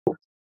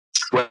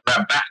We're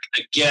back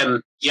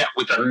again, yet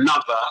with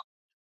another.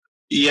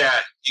 Yeah,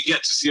 you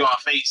get to see our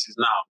faces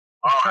now.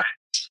 All right.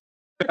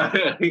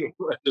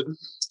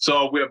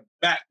 So we're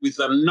back with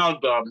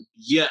another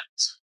yet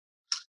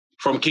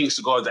from Kings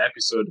to Gods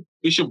episode.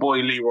 It's your boy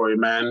Leroy,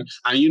 man.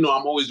 And you know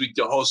I'm always with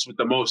your host with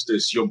the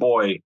mostest, your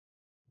boy.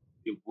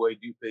 Your boy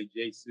Dupe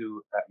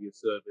Jesu at your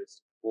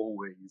service,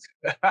 always.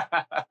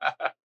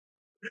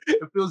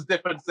 It feels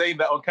different saying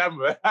that on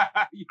camera.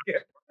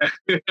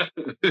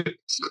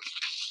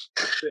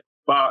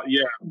 But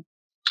yeah,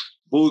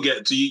 we'll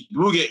get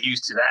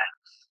used to that.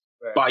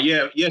 Right. But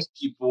yeah, yes,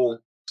 people.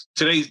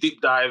 Today's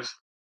deep dive,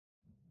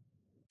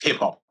 hip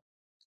hop.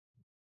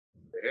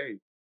 Hey.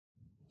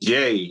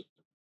 Yay.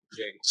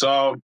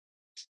 So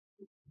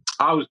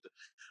I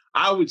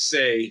would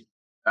say,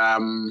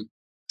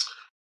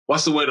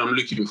 what's the word I'm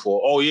looking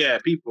for? Oh yeah,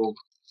 people.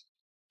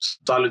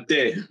 Salute.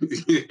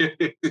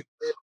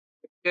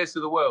 Cheers to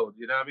the world,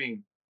 you know what I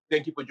mean?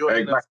 Thank you for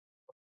joining us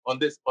on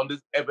this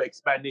ever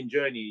expanding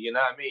journey, you know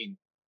what I mean?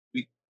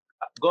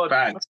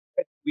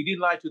 We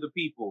didn't lie to the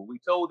people. We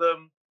told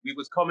them we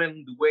was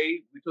coming the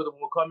way, we told them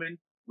we were coming,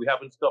 we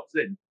haven't stopped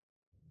since.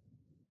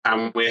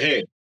 And we're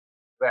here.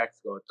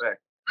 Facts, God,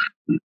 facts.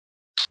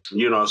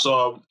 You know,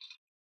 so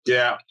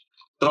yeah,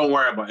 don't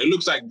worry about it. It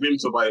looks like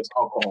Vimto, but it's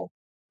alcohol.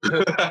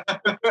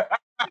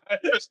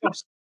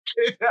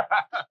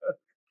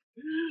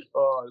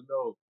 Oh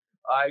no.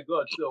 I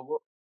got so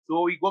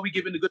what we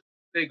giving the good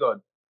day,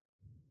 God?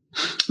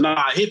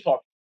 Nah, hip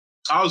hop.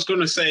 I was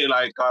gonna say,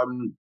 like,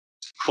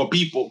 for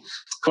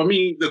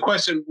me, the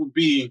question would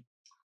be,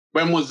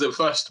 when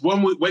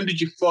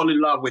did you fall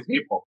in love with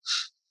hip hop?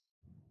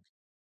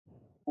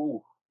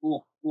 Ooh.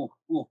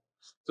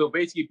 So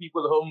basically,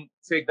 people at home,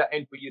 take that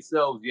in for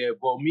yourselves, yeah.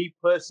 But me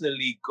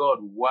personally, God,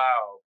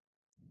 wow.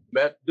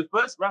 Man, the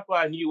first rapper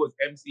I knew was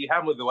MC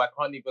Hammer, though I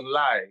can't even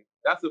lie.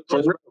 That's the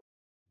first rapper,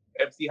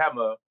 MC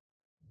Hammer,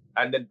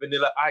 and then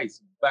Vanilla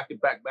Ice back in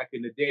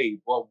the day.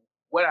 But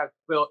when I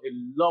fell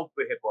in love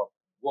with hip hop,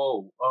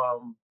 whoa,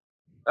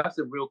 that's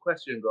a real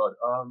question, God.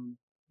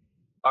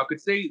 I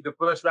could say the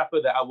first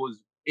rapper that I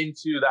was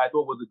into that I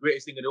thought was the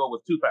greatest thing in the world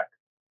was Tupac.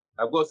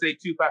 I've got to say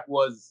Tupac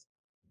was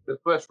the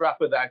first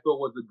rapper that I thought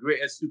was the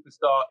greatest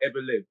superstar ever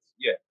lived.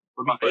 Yeah,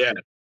 for me personally.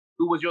 Yeah.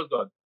 Who was yours,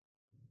 God?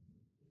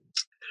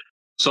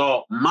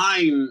 So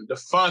mine, the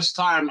first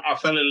time I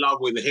fell in love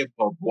with hip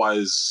hop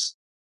was,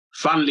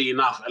 funnily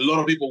enough, a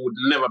lot of people would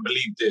never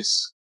believe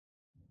this,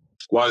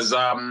 was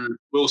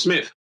Will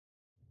Smith.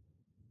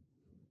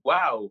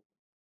 Wow.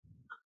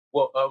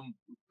 Well,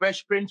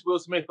 Fresh Prince Will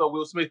Smith or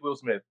Will Smith?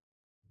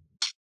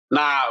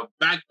 Nah,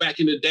 back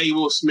in the day,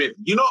 Will Smith.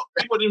 You know,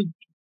 people didn't.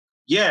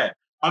 Yeah,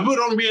 people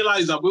don't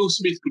realize that Will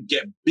Smith could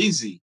get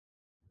busy.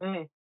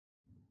 Mm.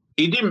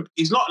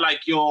 He's not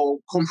like your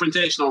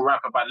confrontational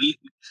rapper, but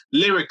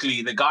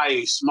lyrically, the guy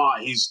is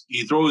smart. He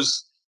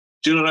throws.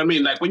 Do you know what I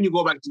mean? Like when you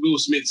go back to Will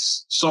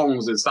Smith's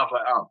songs and stuff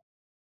like that.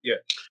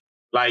 Yeah.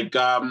 Like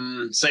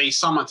say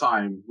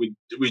Summertime with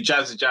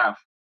Jazzy Jeff.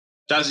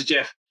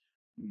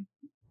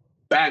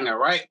 Banger,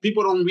 right?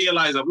 People don't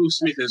realize that Will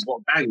Smith has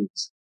got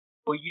bangers.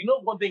 Well, you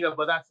know one thing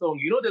about that song.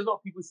 You know, there's a lot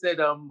of people said,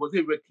 was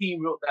it Rakim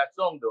wrote that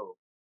song though?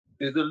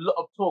 There's a lot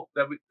of talk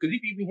that because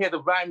if you even hear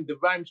the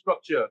rhyme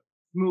structure,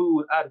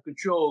 smooth, out of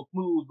control,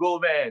 smooth,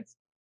 romance.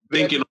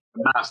 Thinking of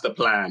the master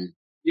plan.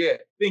 Yeah,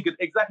 thinking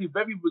exactly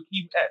very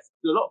Rakim-esque.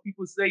 So a lot of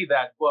people say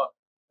that, but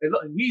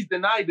he's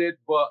denied it.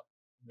 But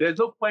there's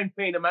no point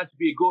paying a man to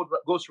be a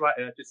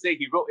ghostwriter to say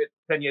he wrote it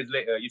 10 years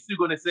later. You're still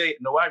going to say,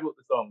 no, I wrote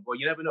the song, but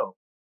you never know.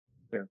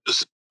 Yeah.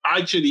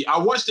 Actually, I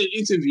watched an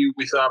interview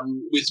with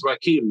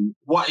Rakim.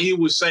 What he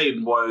was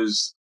saying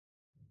was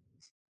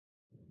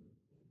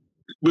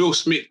Will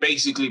Smith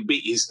basically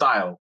beat his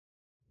style.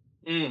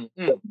 The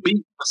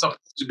beat was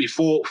supposed to be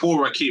for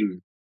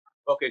Rakim.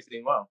 Okay,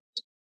 wow.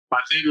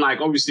 But then,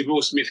 like, obviously,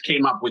 Will Smith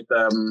came up with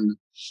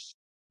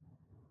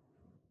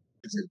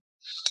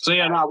So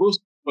yeah, now Will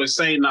Smith was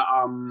saying that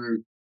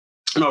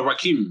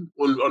Rakim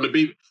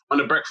on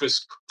the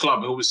Breakfast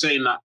Club, who was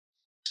saying that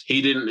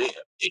he didn't.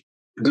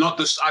 Not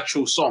the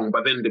actual song,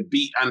 but then the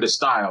beat and the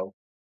style.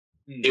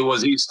 It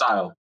was his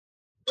style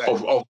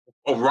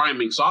of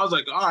rhyming. So I was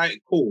like, all right,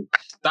 cool.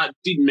 That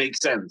did make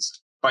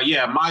sense. But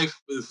yeah,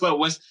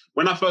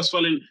 when I first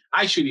fell in,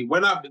 actually,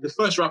 the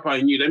first rapper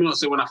I knew, let me not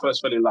say when I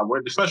first fell in love,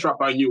 the first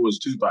rapper I knew was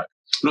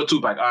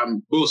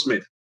Will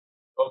Smith.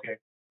 Okay.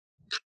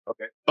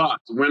 But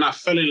when I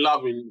fell in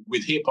love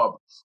with hip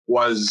hop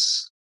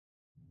was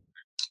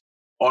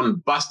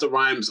on Busta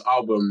Rhymes'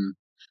 album,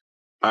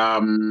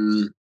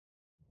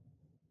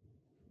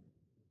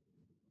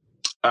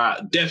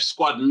 Def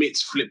Squad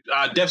meets Flip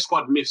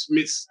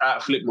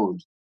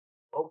Mode.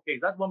 Okay,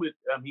 that's one with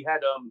he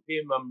had him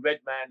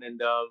Redman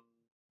and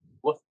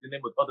what's the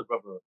name of the other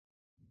brother?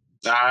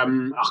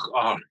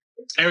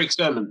 Eric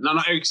Sermon. No,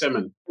 not Eric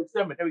Sermon.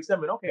 Eric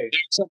Sermon. Okay. Eric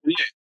Sermon,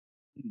 yeah.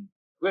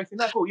 Wait, isn't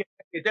that cool?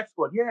 Yeah, Def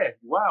Squad. Yeah,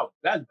 wow,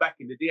 that's back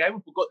in the day. I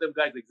even forgot them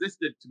guys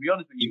existed. To be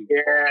honest with you.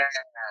 Yeah.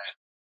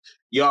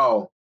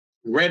 Yo,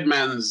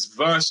 Redman's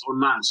verse on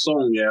that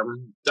song, yeah.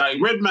 Like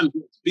Redman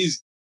gets busy.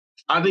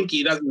 I think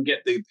he doesn't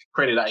get the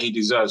credit that he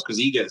deserves because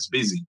he gets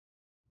busy.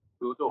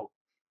 You know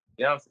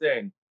what I'm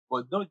saying?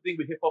 But the only thing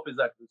with hip hop is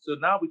that, so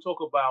now we talk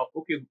about,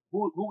 okay,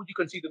 who would you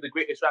consider the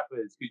greatest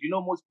rappers? Because you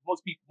know most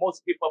people,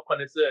 most hip hop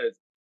connoisseurs,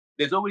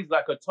 there's always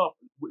like a top.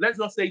 Let's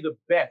not say the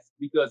best,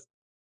 because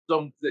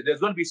there's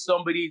going to be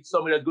somebody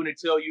that's going to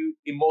tell you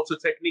Immortal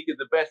Technique is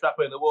the best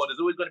rapper in the world. There's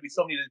always going to be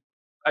somebody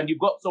and you've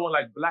got someone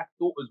like Black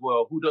Thought as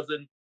well, who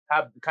doesn't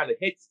have the kind of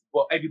hits,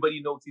 but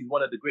everybody knows he's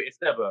one of the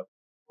greatest ever.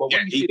 But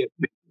when you say,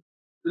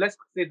 let's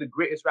say the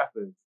greatest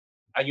rappers,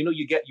 and you know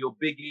you get your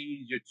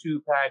Biggies, your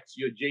Tupacs,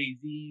 your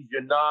Jay-Z's,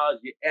 your Nas,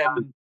 your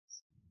M.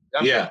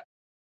 Yeah.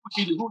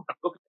 Okay,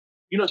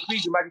 you know,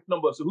 three's the magic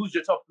number. So who's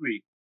your top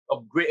three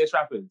of greatest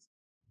rappers?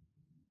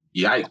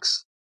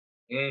 Yikes.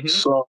 Mm-hmm.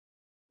 So,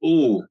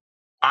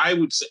 I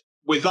would say,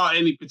 without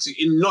any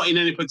particular, not in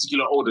any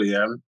particular order,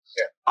 yeah.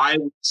 I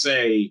would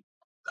say,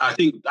 I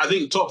think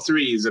top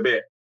three is a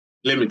bit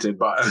limited,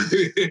 but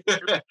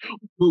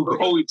we'll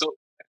go with top.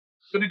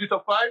 Should we do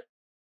top five?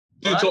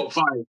 Do top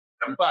five.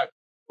 Top five.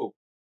 Cool.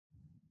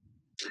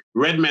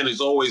 Redman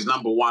is always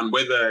number one,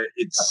 whether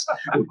it's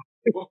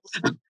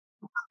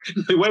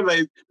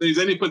whether there's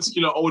any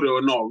particular order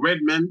or not.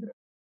 Redman.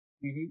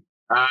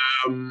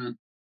 Mm-hmm.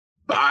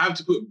 But I have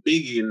to put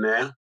Biggie in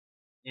there.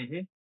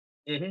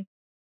 Mm-hmm. Mm-hmm.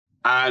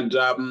 And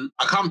I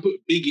can't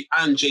put Biggie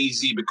and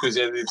Jay-Z because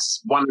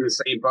it's one and the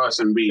same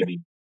person, really.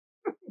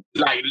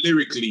 Like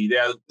lyrically,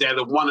 they're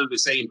the one and the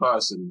same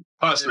person.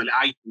 Personally,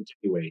 I think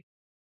anyway.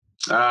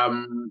 I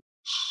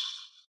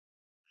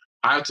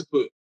have to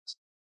put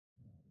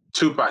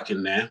Tupac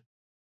in there.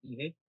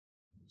 Mm-hmm.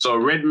 So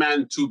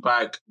Redman,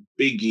 Tupac,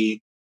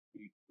 Biggie.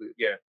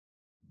 Yeah.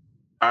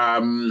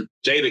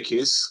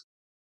 Jadakiss.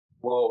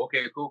 Whoa,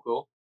 okay,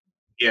 cool.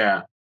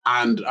 Yeah.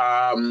 And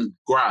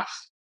Graf.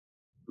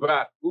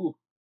 Graf, ooh.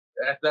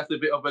 That's a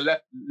bit of a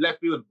left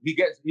field. He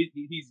gets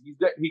busy, he's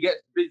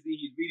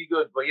really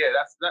good. But yeah,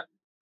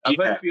 I've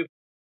heard a few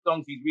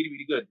songs, he's really,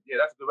 really good. Yeah,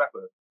 that's a good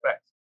rapper.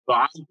 Facts. So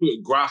I have to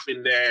put Graf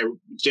in there,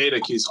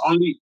 Jadakiss.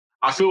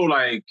 I feel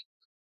like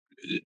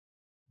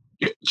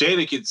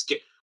Jadakiss,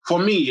 for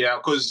me, yeah,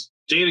 because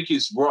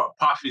Jadakiss brought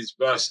Puffy's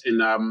verse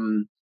in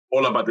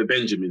All About the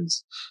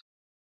Benjamins.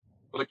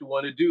 What you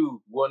want to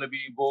do? Want to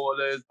be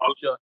ballers?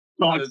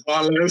 Ballers.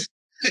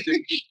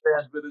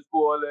 With the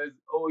spoilers.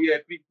 Oh yeah,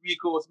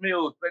 3-course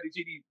meals,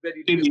 fettuccine.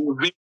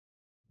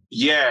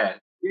 Yeah.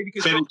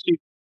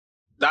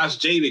 That's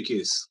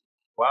Jadakiss.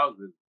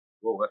 Wowzers.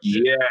 Whoa,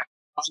 yeah.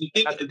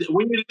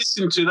 When you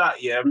listen to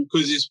that, yeah,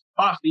 because it's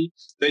Puffy,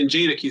 then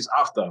Jadakiss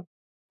after.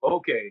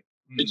 Okay.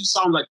 It just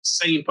sounds like the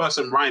same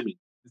person rhyming.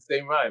 The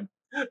same rhyme.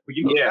 But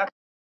you know,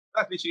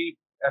 that's literally,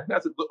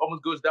 that's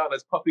almost goes down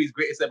as Puffy's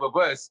greatest ever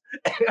verse.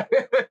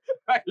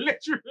 Like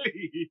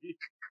literally.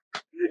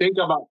 Think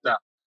about that.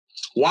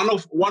 One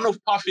of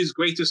Puffy's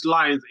greatest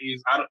lines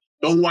is,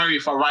 "Don't worry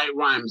if I write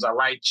rhymes, I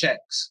write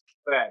checks."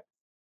 Fact.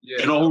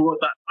 Yeah. You know who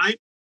wrote that line?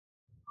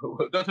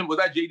 Was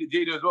that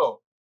Jada as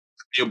well?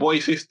 Your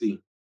boy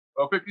 50.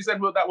 Oh, 50 Cent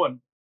wrote that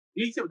one.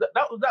 He said was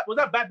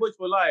that Bad Boys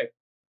for Life?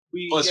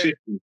 Was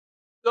 50.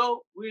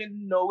 So we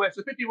nowhere.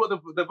 So 50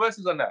 wrote the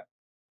verses on that.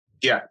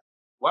 Yeah.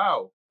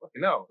 Wow.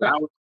 Fucking hell.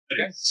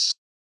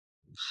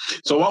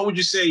 So what would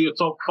you say your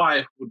top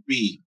five would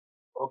be?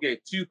 Okay,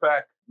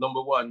 Tupac,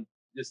 number one.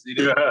 Just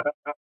Nas.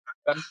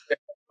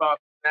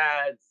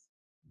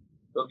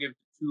 I'll give it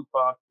to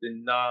Tupac,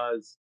 then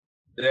Nas.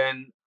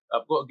 Then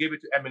I've got to give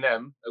it to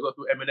Eminem. I've got to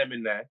put Eminem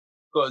in there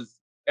because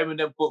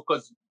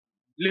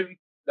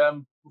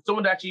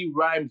someone that actually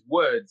rhymes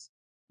words.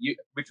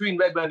 Between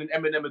Redman and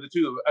Eminem are the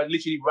two are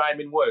literally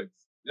rhyming words.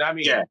 You know what I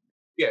mean?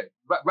 Yeah.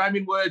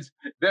 Rhyming words.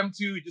 Them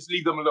two, just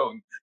leave them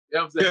alone. You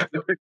know what I'm saying?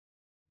 You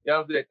know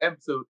what I'm saying?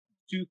 So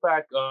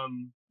Tupac,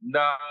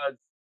 Nas,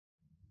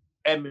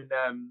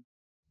 Eminem.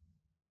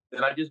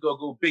 Then I just go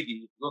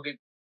Biggie. Okay.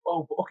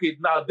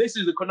 Now this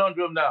is a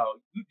conundrum. Now,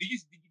 did you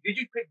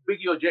pick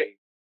Biggie or Jay?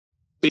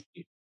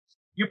 Biggie.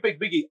 You pick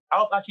Biggie.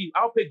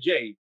 I'll pick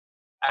Jay,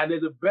 and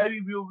there's a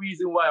very real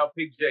reason why I'll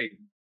pick Jay.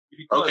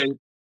 Because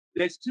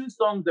there's two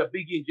songs that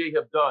Biggie and Jay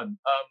have done.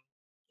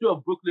 Two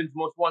of Brooklyn's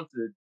Most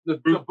Wanted, two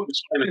of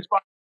Brooklyn's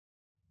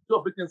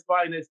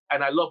Finest,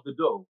 and I Love the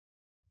Dough.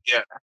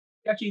 Yeah.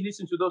 I actually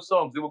listened to those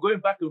songs. They were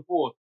going back and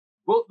forth.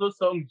 Both those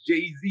songs,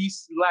 Jay-Z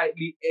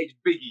slightly edged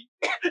Biggie.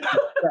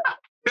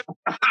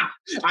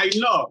 I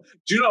know.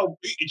 Do you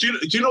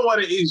know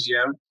what it is?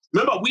 Yeah.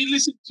 Remember, we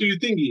listened to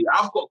Thingy.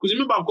 I've got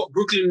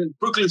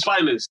Brooklyn's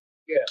Finest.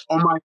 Yeah.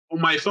 On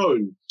my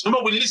phone.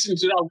 Remember, we listened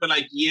to that. We're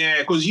like, yeah,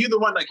 because you're the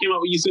one that came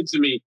out when you said to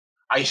me,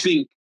 I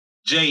think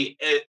Jay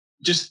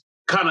just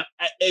kind of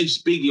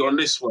edged Biggie on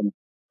this one.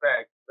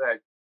 Fact.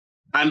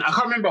 And I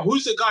can't remember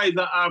who's the guy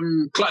that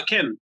Clark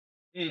Kent.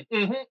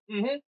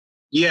 Mm-hmm.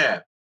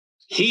 Yeah.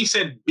 He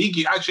said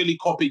Biggie actually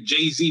copied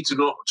Jay-Z to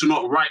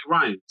not write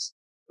rhymes.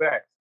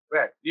 Fact.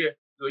 Yeah.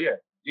 So yeah,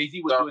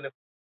 Jay-Z was doing it.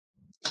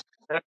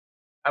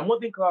 And one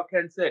thing Clark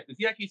Kent said, because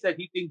he actually said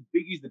he thinks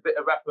Biggie's the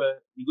better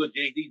rapper, he goes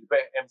Jay-Z's the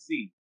better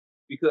MC.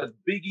 Because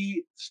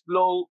Biggie's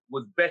flow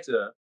was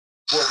better,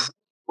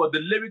 but the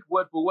lyric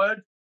word for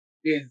word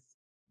is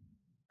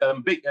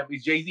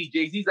Is Jay-Z.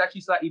 Jay-Z's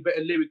actually slightly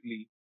better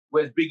lyrically,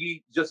 whereas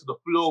Biggie just the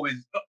flow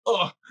is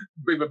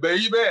baby.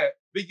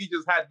 Biggie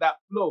just had that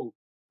flow.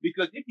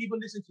 Because if you even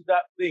listen to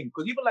that thing,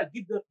 because even like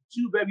give the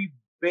two very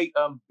big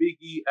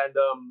Biggie and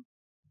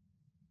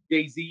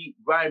Jay-Z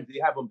rhymes they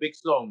have on big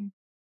songs.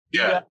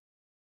 Yeah.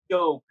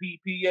 Yo,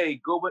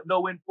 PPA, go with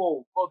no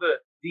info for the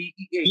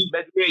DEA,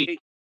 meditate,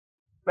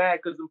 mad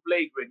because I'm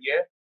flagrant,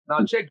 yeah?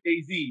 Now check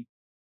Jay-Z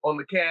on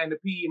the can, the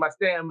P, my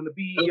stamina, the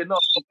B, you know,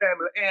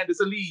 Pamela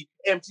Anderson Lee,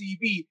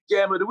 MTV,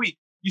 Jam of the Week.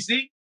 You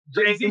see?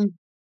 Jay-Z,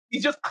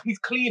 he's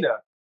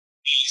cleaner.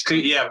 He's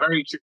clean, yeah,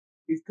 very true.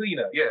 He's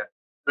cleaner, yeah.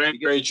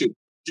 Very true.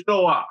 You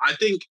know what? I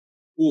think,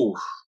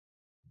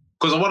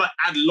 because I want to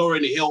add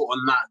Lauryn Hill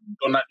on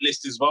that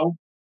list as well.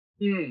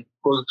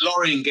 Because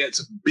Lauryn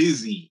gets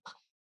busy.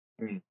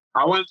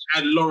 I want to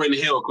add Lauryn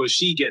Hill because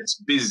she gets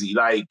busy.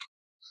 Like,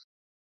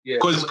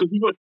 because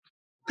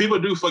people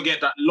do forget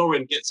that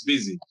Lauryn gets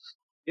busy.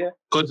 Yeah.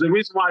 Because the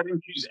reason why I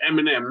didn't choose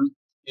Eminem,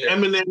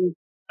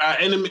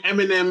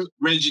 Eminem,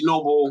 Reggie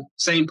Noble,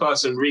 same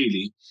person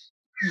really.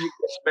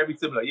 Very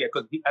similar, yeah.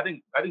 Because I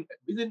think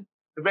isn't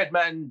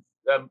Redman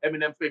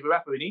Eminem's favorite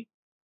rapper, isn't he?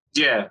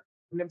 Yeah.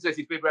 Eminem says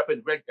his favorite rapper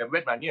is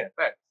Redman. Yeah,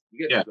 facts.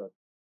 Yeah.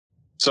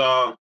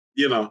 So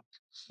you know,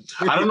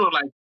 I don't know,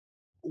 like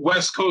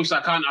West Coast.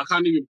 I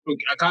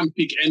can't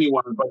pick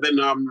anyone. But then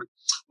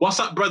what's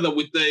that brother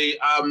with the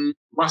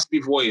raspy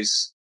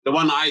voice? The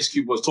one that Ice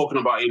Cube was talking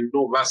about in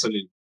No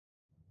Vaseline.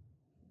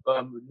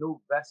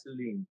 No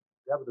Vaseline.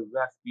 That was a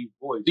raspy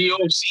voice.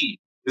 DOC.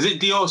 Is it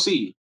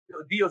DOC?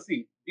 DOC.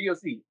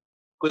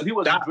 Because he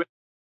was a great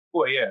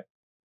boy, yeah.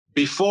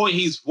 Before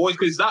his voice,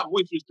 because that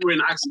voice was through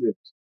an accident.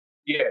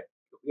 Yeah,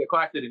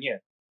 car accident, yeah.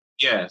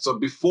 Yeah, so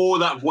before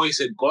that voice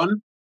had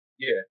gone,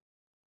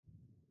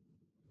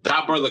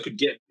 that brother could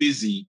get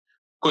busy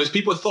because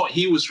people thought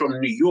he was from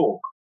New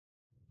York.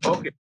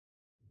 Okay.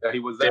 Yeah, he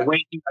was that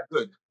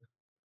good.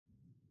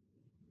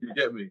 You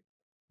get me?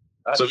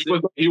 So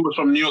he was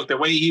from New York, the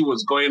way he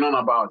was going on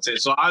about it.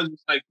 So I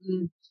was like,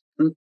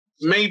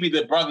 maybe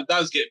the brother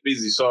does get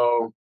busy.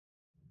 So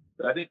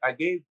I think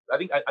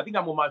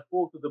I'm on my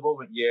fourth at the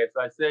moment. Yeah,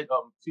 so I said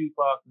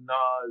Tupac,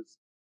 Nas,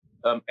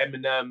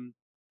 Eminem.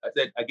 I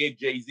said I gave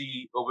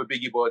Jay-Z over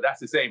Biggie, but that's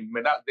the same.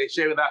 Man, they're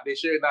sharing that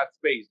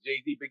space.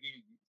 Jay-Z,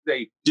 Biggie,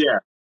 safe. Yeah.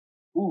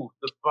 Ooh,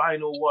 the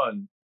final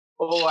one.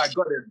 Oh, I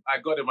got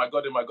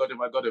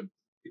him.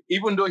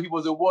 Even though he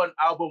was a one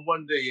album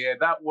wonder, yeah,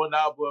 that one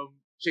album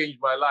changed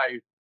my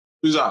life.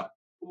 Who's that?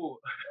 Ooh.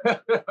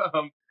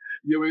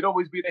 It'd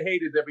always be the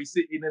haters that be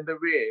sitting in the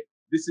rear.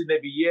 Listen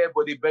every year,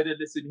 but they better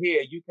listen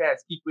here. You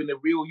cats keeping it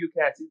real. You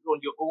cats is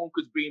on your own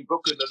because being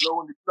broken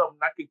alone is something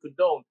I can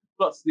condone.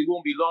 Plus, they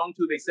won't be long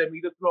till they send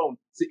me the throne.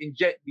 Sitting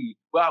gently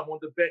while I'm on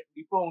the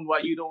Bentley phone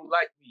while you don't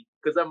like me.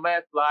 Because I'm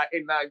mad fly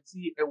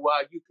NIT and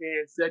why you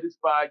can't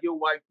satisfy your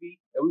wifey.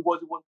 And if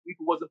it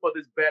wasn't for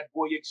this bad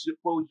boy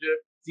exposure,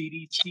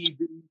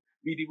 CDTV,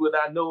 really would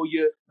I know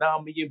you? Now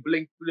me and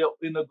Blink flip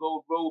in a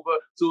gold rover.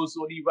 So it's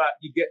only right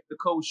you get the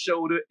cold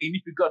shoulder. And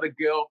if you got a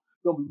girl,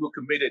 don't be real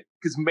committed,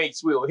 because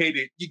mates will hit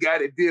it. You got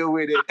to deal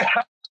with it.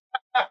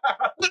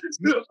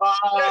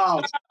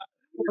 Wow.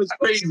 It's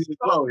crazy as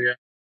well, yeah.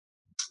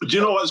 Do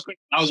you know what's crazy?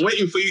 I was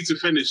waiting for you to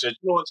finish it. Do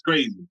you know what's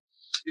crazy?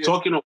 Yeah.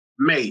 Talking of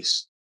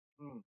Mace,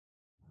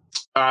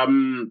 that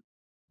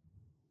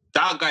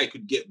guy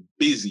could get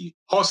busy.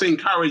 Horsing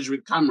carriage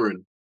with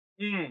Cameron.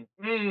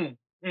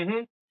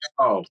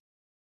 Oh,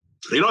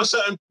 you know,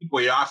 certain people,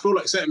 yeah, I feel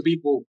like certain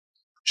people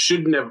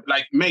shouldn't have,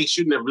 like Mace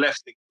shouldn't have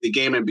left the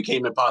game and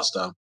became a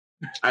pastor.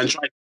 And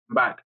tried to come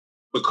back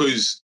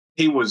because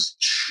he was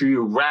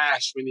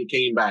trash when he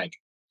came back.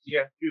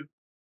 Yeah, true.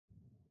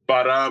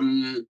 But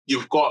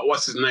you've got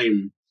what's his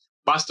name,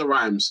 Busta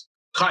Rhymes,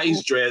 cut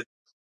his dread.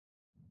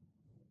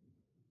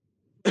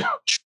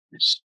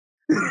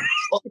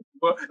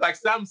 Like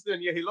Samson,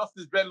 yeah, he lost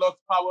his dreadlocks,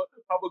 power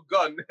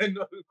gun,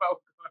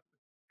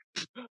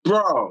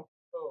 Bro.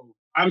 Oh.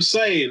 I'm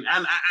saying,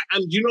 and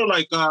you know,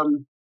 like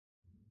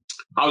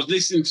I was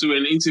listening to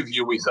an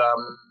interview with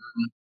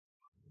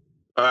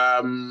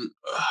I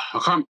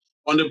can't,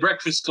 on the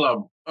Breakfast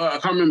Club. I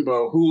can't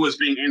remember who was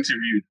being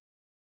interviewed.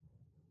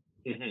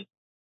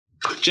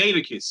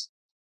 Jadakiss.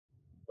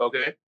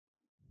 Okay.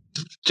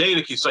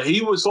 Jadakiss. So he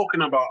was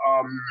talking about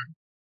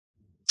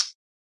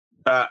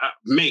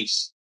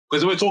Mace,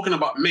 because they were talking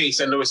about Mace,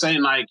 and they were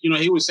saying, like, you know,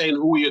 he was saying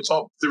who were your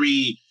top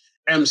 3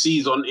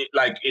 MCs on it,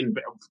 like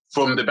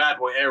from the Bad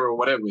Boy era or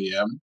whatever.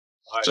 Yeah.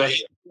 So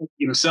he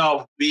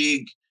himself,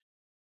 Big,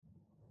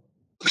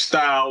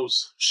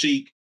 Styles,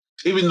 Sheik.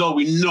 Even though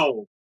we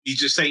know he's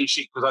just saying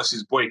Sheik because that's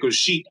his boy, because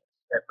Sheik.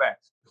 Yeah,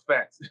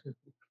 facts.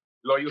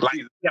 Loyalty.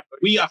 Like, yeah,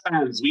 we are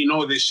fans. We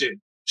know this shit.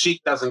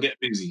 Sheik doesn't get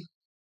busy.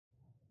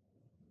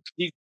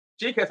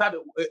 Sheik has had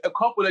a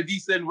couple of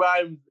decent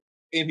rhymes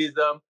in his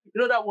you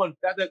know that one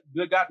that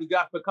the guy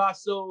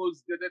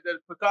Picasso's the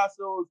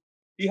Picasso's.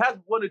 He has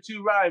 1 or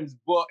 2 rhymes,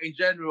 but in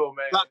general,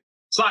 man.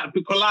 Like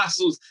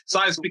Picasso's,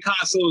 size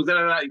Picasso's.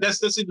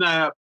 That's in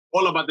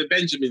all about the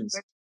Benjamins.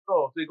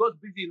 So he goes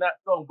busy in that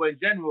song, but in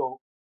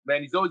general,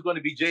 man, it's always going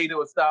to be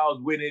Jado Styles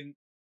winning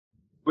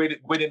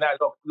that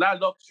lock. That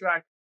lock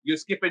track, you're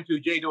skipping to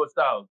Jado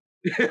Styles.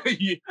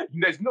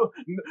 There's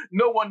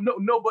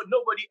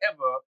nobody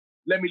ever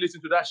let me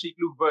listen to that Sheik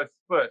Luke verse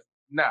first.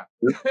 Nah.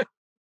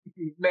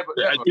 never.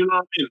 You know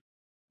what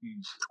I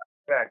mean?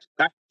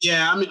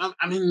 Yeah,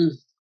 I mean,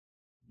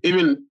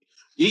 even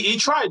he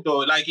tried though.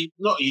 Like he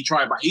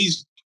tried, but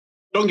he's.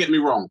 Don't get me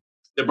wrong.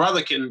 The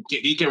brother can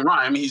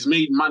rhyme. He's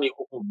made money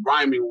off of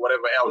rhyming or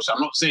whatever else. I'm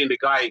not saying the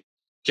guy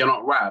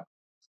cannot rap,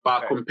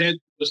 but compared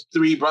to those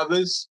three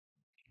brothers,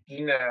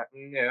 yeah.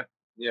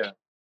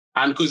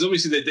 And because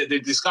obviously the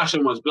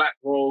discussion was Black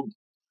Robe,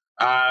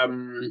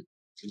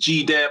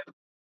 G-Dep,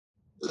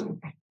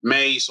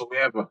 Mace or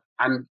whatever,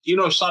 and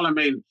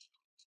Charlemagne.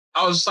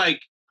 I was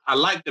like, I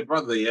like the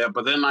brother, yeah,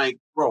 but then like,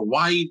 bro,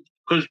 why?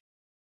 Because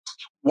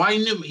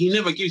he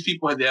never gives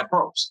people their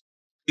props.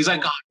 He's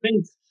like, I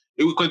think.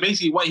 Because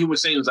basically what he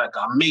was saying was like,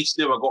 Mace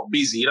never got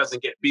busy. He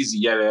doesn't get busy,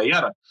 yada,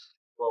 yada.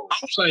 Bro. I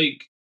was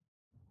like,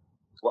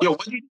 yo,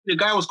 the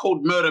guy was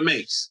called Murder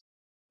Mace.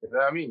 You know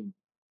what I mean?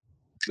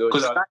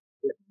 Because the guy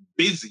was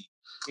busy.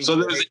 So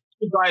there was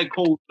a guy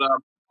called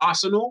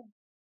Arsenal.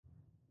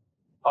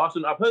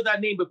 Arsenal. I've heard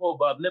that name before,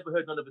 but I've never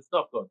heard none of his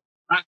stuff done.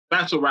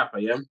 That's a rapper,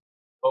 yeah?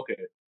 Okay.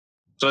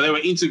 So they were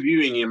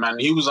interviewing him,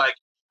 and he was like,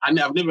 I've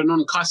never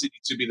known Cassidy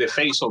to be the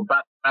face of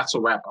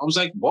battle rap. I was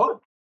like, what?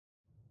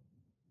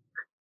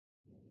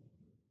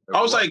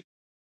 I was like,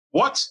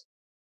 what?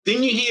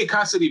 Didn't you hear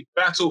Cassidy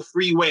battle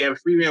Freeway? And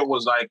Freeway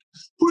was like,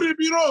 put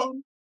it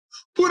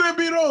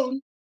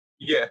on.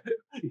 Yeah.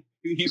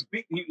 He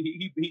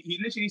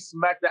literally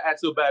smacked that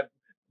ass so bad.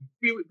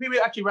 Freeway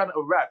actually ran out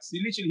of raps. He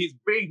literally,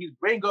 his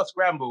brain got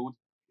scrambled.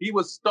 He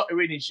was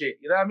stuttering and shit.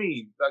 You know what I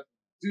mean? Like,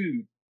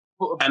 dude.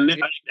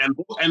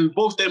 And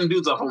both them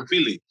dudes are from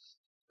Philly.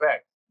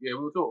 Fact. Yeah,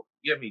 we'll talk.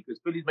 You get me? Because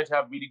Philly's meant to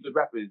have really good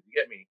rappers. You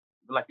get me?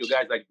 Even like your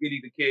guys like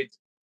Billy the Kid,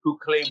 who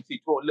claims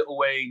he taught Lil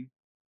Wayne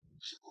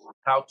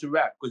how to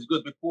rap. Because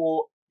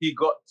before he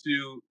got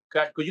to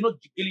Cash, because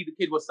Gilly the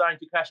Kid was signed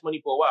to Cash Money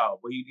for a while,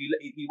 but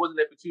he wasn't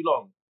there for too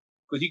long.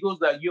 Because he goes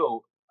like,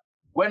 yo,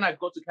 when I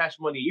got to Cash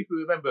Money, if you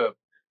remember,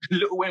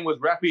 Lil Wayne was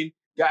rapping,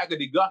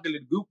 gaggedy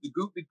gaggedy goop, the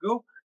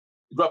goop,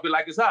 drop it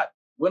like it's hot.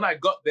 When I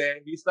got there,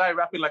 he started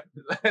rapping like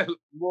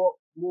more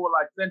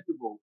like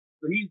sensible.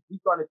 So he's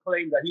trying to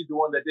claim that he's the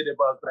one that did it,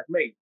 but I was like,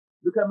 mate,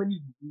 look how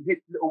many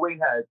hits Lil Wayne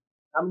has.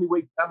 How many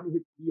hits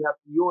do you have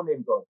to your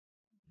name, God?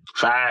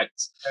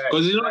 Facts.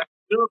 Because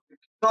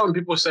when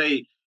people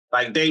say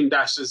like Dame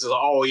Dash says,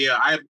 oh yeah,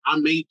 I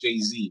made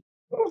Jay-Z.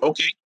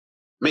 Okay,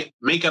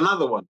 make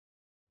another one.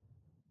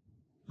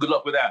 Good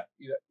luck with that.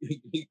 You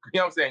know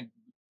what I'm saying?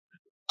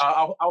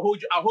 I'll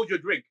hold your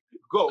drink.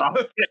 Go.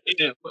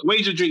 Yeah.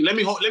 Where's your drink? Let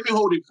me hold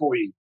it for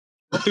you.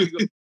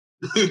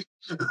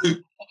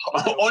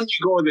 On you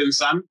go then,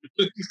 son.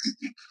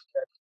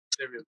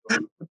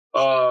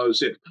 Oh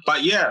shit!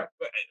 But yeah,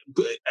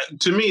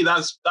 to me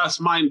that's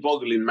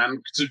mind-boggling,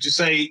 man. To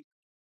say,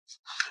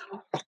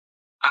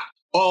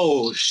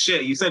 oh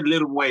shit! You said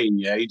Lil Wayne,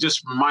 yeah. He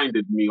just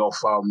reminded me of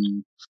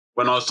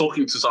when I was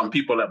talking to some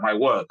people at my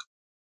work.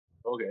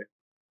 Okay.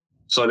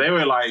 So they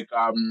were like,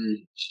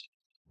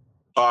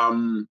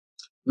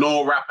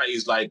 no rapper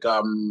is like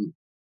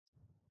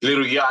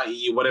Lil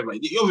Yachty, whatever.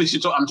 Obviously,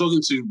 I'm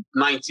talking to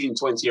 19,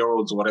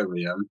 20-year-olds or whatever,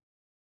 yeah.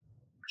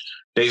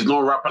 There's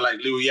no rapper like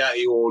Lil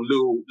Yachty or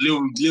Lil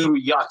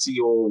Yachty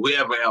or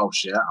whoever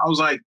else, yeah. I was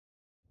like,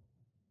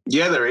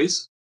 yeah, there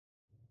is.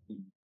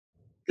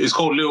 It's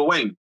called Lil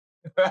Wayne.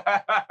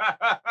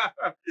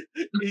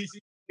 he's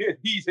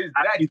his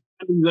daddy.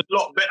 He's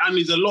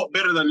a lot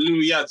better than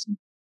Lil Yachty.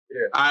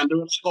 Yeah. And they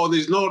were like, oh,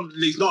 there's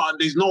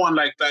no one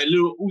like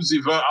Lil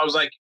Uzi Vert. I was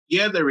like,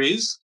 yeah, there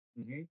is.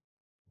 Mm-hmm.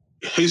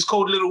 He's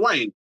called Lil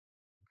Wayne.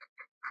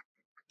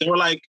 They were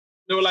like,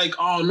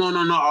 oh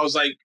no. I was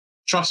like,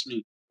 trust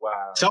me.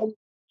 Wow. And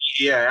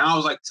I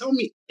was like, tell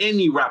me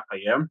any rapper,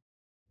 yeah?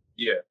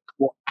 Yeah.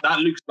 Well, that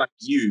looks like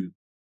you.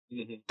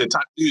 Mm-hmm. The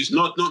tattoos,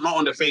 not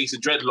on the face, the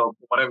dreadlock,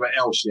 or whatever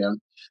else, yeah?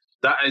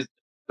 That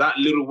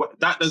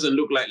doesn't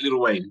look like Lil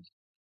Wayne.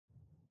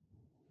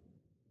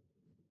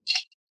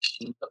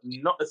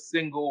 Not a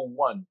single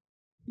one.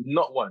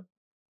 Not one.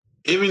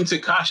 Even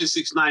Tekashi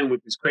 6ix9ine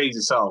with his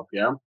crazy self,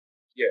 yeah?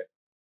 Yeah.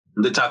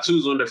 The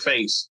tattoos on the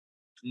face.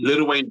 Mm-hmm.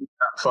 Lil Wayne did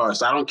that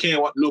first. I don't care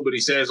what nobody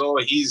says. Oh,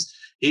 he's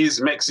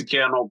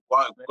Mexican or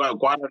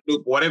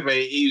Guadalupe, whatever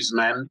he is,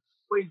 man.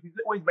 He's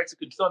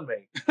Mexican son,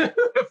 mate.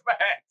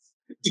 Facts.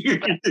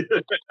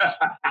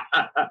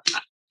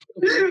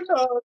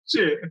 Oh,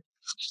 shit.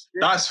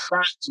 That's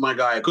facts, my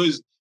guy.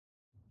 Because,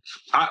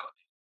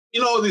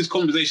 all these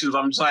conversations,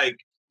 I'm just like,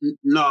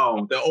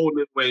 no, they're all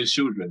Lil Wayne's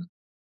children.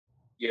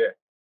 Yeah.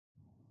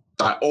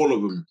 Like, all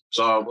of them.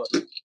 So...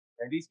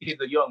 And these kids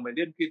are young, man.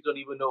 Them kids don't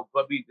even know.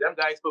 Them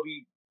guys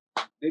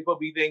they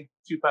probably think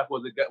Tupac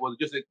was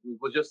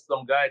just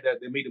some guy that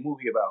they made a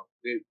movie about.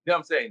 You know what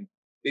I'm saying?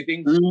 They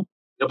think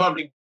they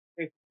probably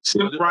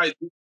right.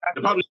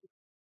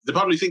 They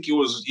probably think he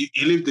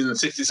lived in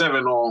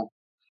 '67 or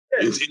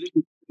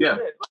yeah.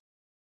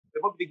 They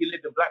probably think he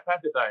lived in Black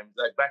Panther times,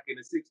 like back in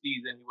the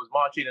 60s, and he was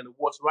marching and the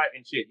what's right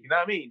and shit. You know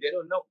what I mean? They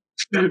don't know.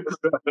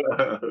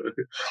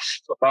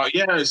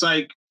 Yeah, it's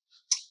like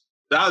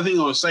the other thing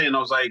I was saying. I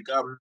was like,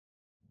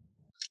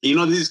 you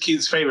know, this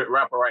kid's favorite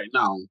rapper right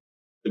now,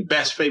 the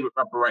best favorite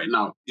rapper right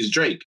now is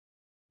Drake.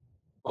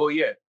 Oh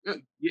yeah,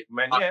 yeah,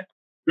 man, yeah.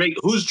 Drake.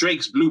 Who's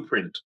Drake's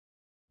blueprint?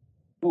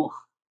 Oof.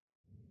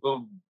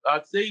 Well,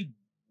 I'd say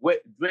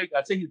Drake.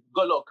 I'd say he's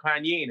got a lot of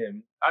Kanye in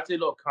him. I'd say a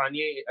lot of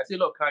Kanye. I'd say a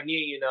lot of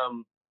Kanye in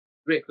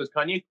Drake, because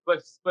Kanye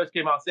first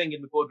came out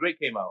singing before Drake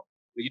came out.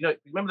 But you know,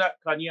 remember that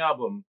Kanye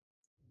album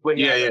when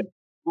he had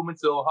Woman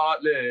So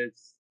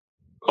Heartless.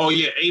 Oh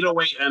yeah,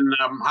 808 and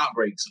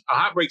Heartbreaks.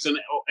 Heartbreaks and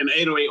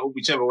 808 or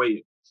whichever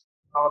way.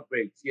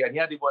 Heartbreaks, yeah. And he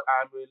had the one,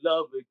 I'm in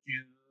love with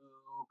you.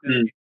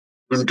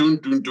 Dun,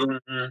 dun, dun.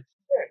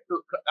 Yeah,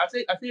 so I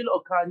say a lot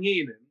of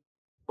Kanye in him.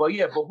 But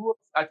yeah, but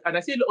and I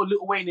see a little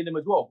Lil Wayne in him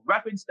as well.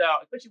 Rapping style,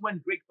 especially when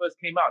Drake first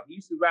came out, he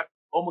used to rap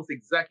almost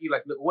exactly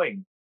like Lil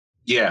Wayne.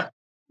 Yeah.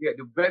 Yeah,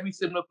 the very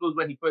similar flows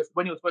when he was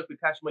first with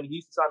Cash Money. He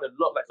used to sound a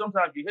lot like,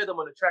 sometimes you hear them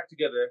on the track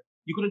together,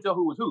 you couldn't tell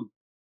who was who.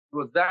 It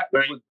was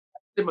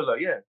similar,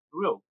 yeah,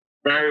 for real.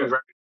 Very,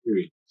 very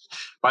true.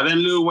 But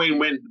then Lil Wayne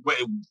went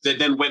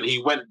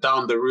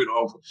down the route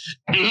of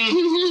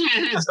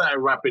started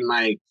rapping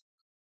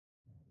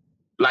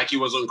like he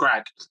was on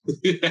crack.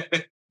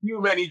 Too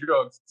many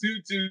drugs.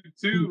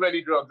 Too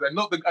many drugs. And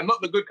not the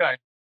good kind.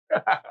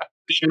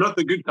 Not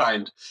the good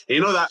kind.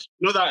 You know that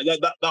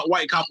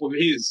white cap of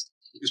his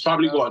is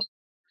probably what?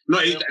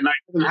 Not and I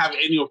doesn't have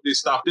any of this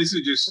stuff. This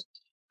is just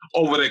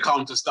over the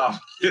counter stuff.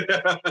 You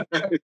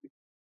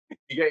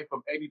get it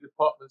from any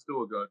department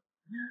store, God.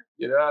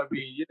 You know what I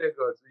mean? Yeah,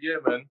 God. So yeah,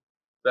 man.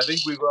 So I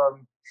think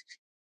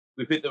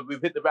we've hit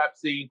the rap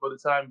scene for the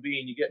time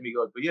being. You get me,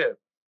 God. But yeah,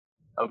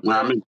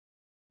 I mean,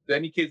 so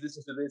any kids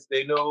listen to this,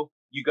 they know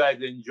you guys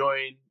are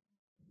enjoying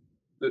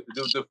the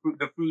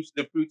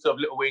fruits of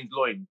Lil Wayne's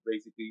loins,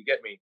 basically. You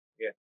get me?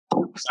 Yeah.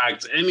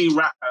 Like any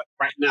rapper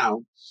right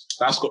now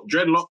that's got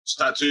dreadlocks,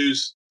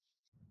 tattoos,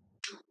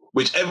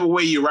 whichever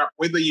way you rap,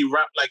 whether you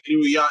rap like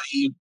Lil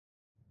Yachty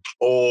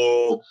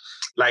or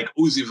like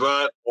Uzi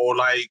Vert or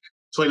like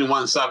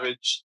 21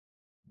 Savage,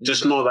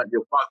 just know that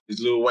your father is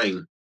Lil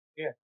Wayne.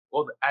 Yeah,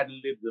 all the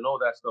ad-libs and all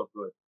that stuff,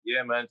 good.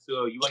 Yeah, man.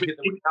 So you want to hit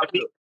them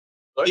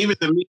with even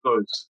the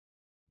Migos.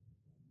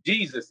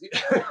 Jesus.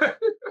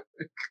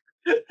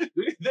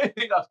 They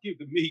think I'll skip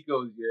the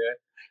Migos, yeah.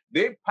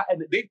 They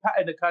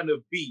patterned a kind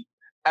of beat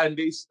and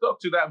they stuck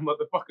to that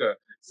motherfucker.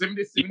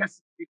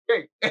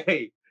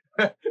 Hey.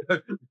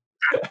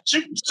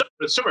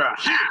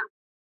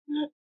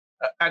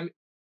 And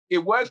it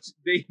worked.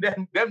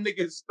 Them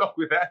niggas stuck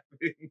with that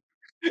thing.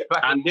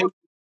 Like, and they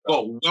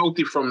got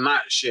wealthy from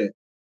that shit.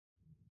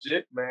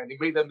 Shit, man. He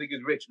made them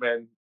niggas rich,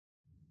 man.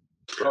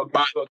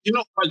 But you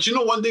know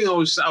one thing I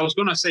was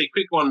gonna say,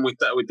 quick one with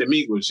the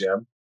Migos, yeah.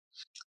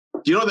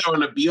 You know they're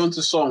on a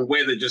Beyonce song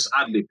where they're just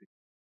ad-libbing.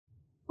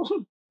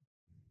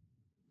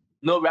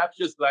 No, rap's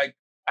just like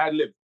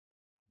ad-lib.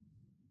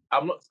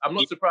 I'm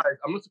not surprised.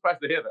 I'm not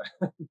surprised to hear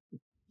that.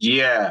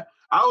 Yeah.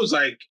 I was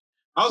like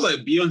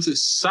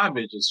Beyonce's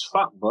savage as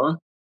fuck, bro.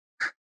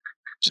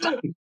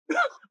 But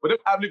them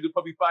ad-libs are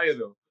probably fire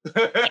though.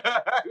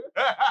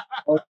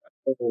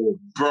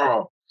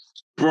 Oh,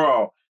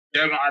 bro.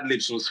 Them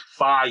ad-libs was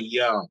fire.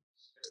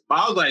 But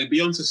I was like,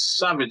 Beyonce's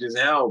savage as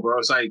hell, bro.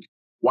 It's like,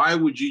 why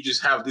would you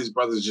just have these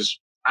brothers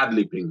just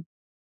ad-libbing?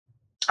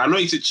 I know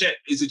it's a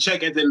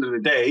check at the end of the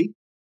day,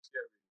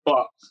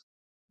 but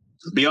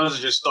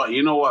Beyonce just thought,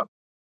 you know what?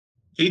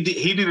 He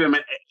did them.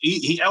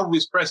 He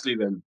Elvis Presley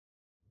them.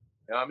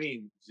 You know what I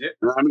mean? Shit.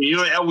 You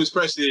know Elvis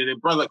Presley, the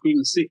brother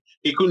couldn't sing.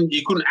 He couldn't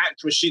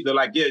act for shit. They're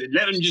like, yeah,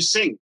 let him just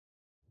sing.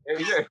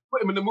 Yeah,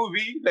 put him in the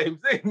movie, let him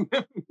sing.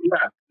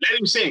 Yeah, let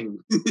him sing.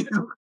 You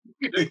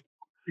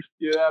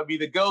know what I mean?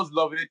 The girls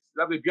love it.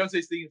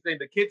 Beyonce saying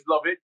the kids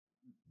love it.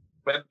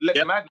 But let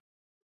them act.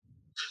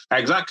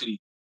 Exactly.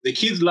 The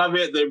kids love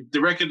it.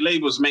 The record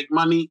labels make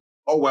money.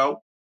 Oh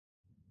well.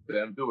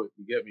 Let them do it.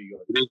 You get me,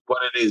 guys. It is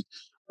what it is.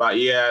 But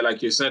yeah,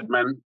 like you said,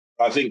 man,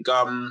 I think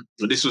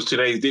this was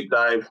today's deep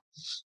dive.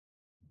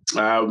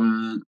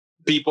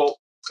 People,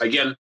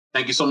 again,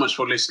 thank you so much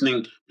for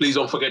listening. Please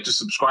don't forget to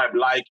subscribe,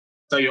 like,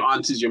 tell your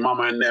aunties, your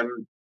mama, and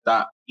them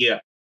that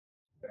Thanks.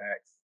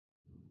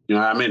 You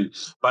know what I mean?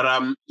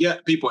 But yeah,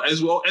 people,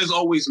 as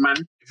always, man,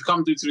 if you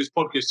come through to this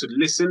podcast to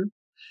listen,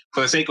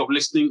 for the sake of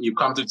listening, you've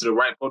come through to the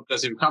right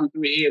podcast. If you come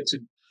through here to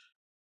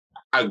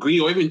agree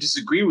or even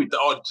disagree with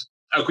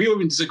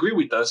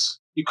us,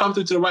 you come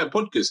through to the right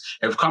podcast.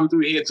 If you come through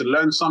here to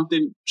learn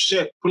something,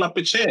 shit, pull up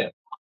a chair,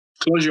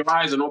 close your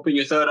eyes and open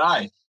your third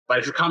eye. But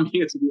if you come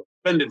here to be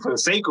offended for the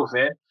sake of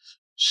it,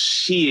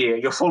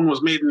 shit, your phone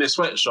was made in a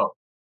sweatshop.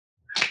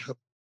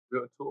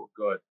 Real talk,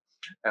 God.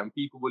 And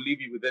people will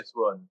leave you with this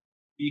one.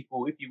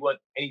 People, if you want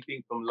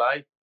anything from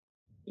life,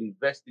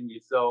 invest in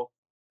yourself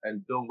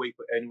and don't wait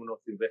for anyone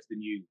else to invest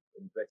in you.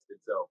 Invest in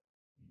yourself.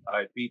 All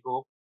right,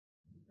 people.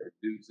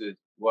 Deuces.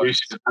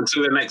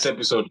 Until the next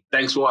episode.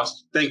 Thanks for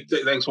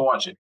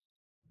watching.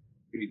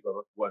 Peace,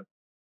 brother. One.